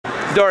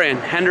Dorian,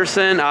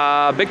 Henderson,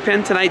 big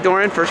pin tonight,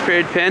 Dorian, first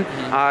period pin.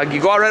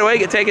 You go out right away,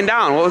 get taken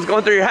down. What was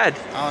going through your head?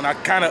 I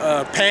kind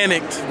of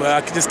panicked,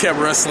 but I just kept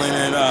wrestling,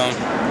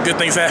 and good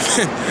things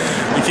happen.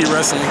 You keep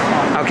wrestling.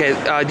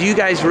 Okay, do you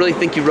guys really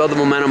think you rode the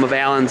momentum of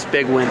Allen's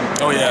big win?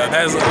 Oh yeah,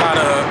 that's a lot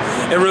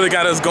of, it really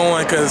got us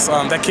going because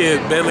that kid,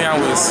 Bedleon,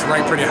 was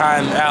ranked pretty high,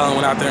 and Allen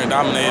went out there and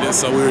dominated,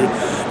 so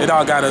it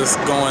all got us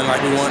going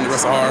like we wanted to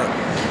wrestle hard.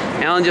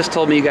 Allen just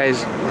told me you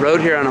guys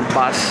rode here on a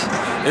bus.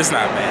 It's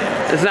not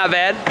bad. It's not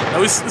bad?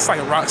 No, it's like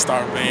a rock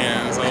star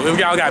band. So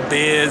we all got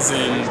beds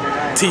and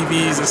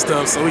TVs and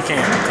stuff, so we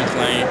can't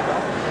complain.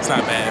 It's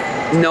not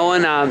bad.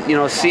 Knowing, you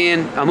know,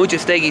 seeing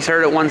Muchastegi's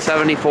hurt at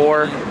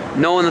 174,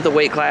 knowing that the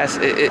weight class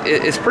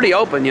is pretty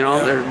open, you know.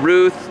 Yeah. There's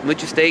Ruth,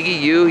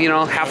 Muchastegi, you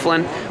know,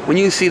 Heflin. When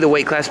you see the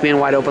weight class being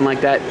wide open like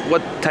that,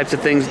 what types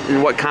of things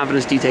and what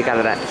confidence do you take out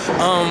of that?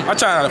 I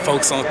try not to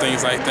focus on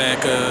things like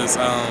that because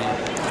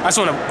I just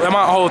want to,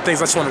 my whole thing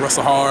is I just want to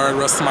wrestle hard,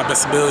 wrestle to my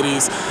best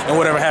abilities, and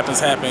whatever happens,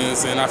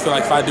 happens. And I feel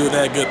like if I do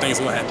that, good things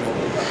will happen.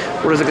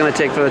 What is it going to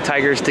take for the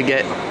Tigers to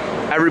get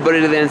everybody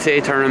to the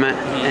NCAA tournament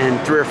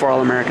and 3 or 4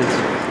 All-Americans?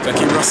 So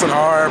keep wrestling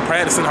hard,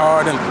 practicing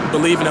hard, and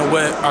believing in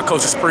what our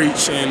coaches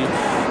preach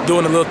and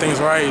doing the little things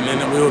right, and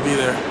then we will be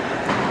there.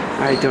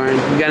 All right, Dorian,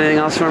 you got anything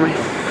else for me?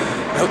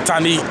 Nope,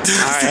 time to eat. All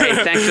right,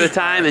 hey, thanks for the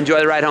time. Enjoy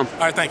the ride home. All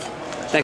right, thank you.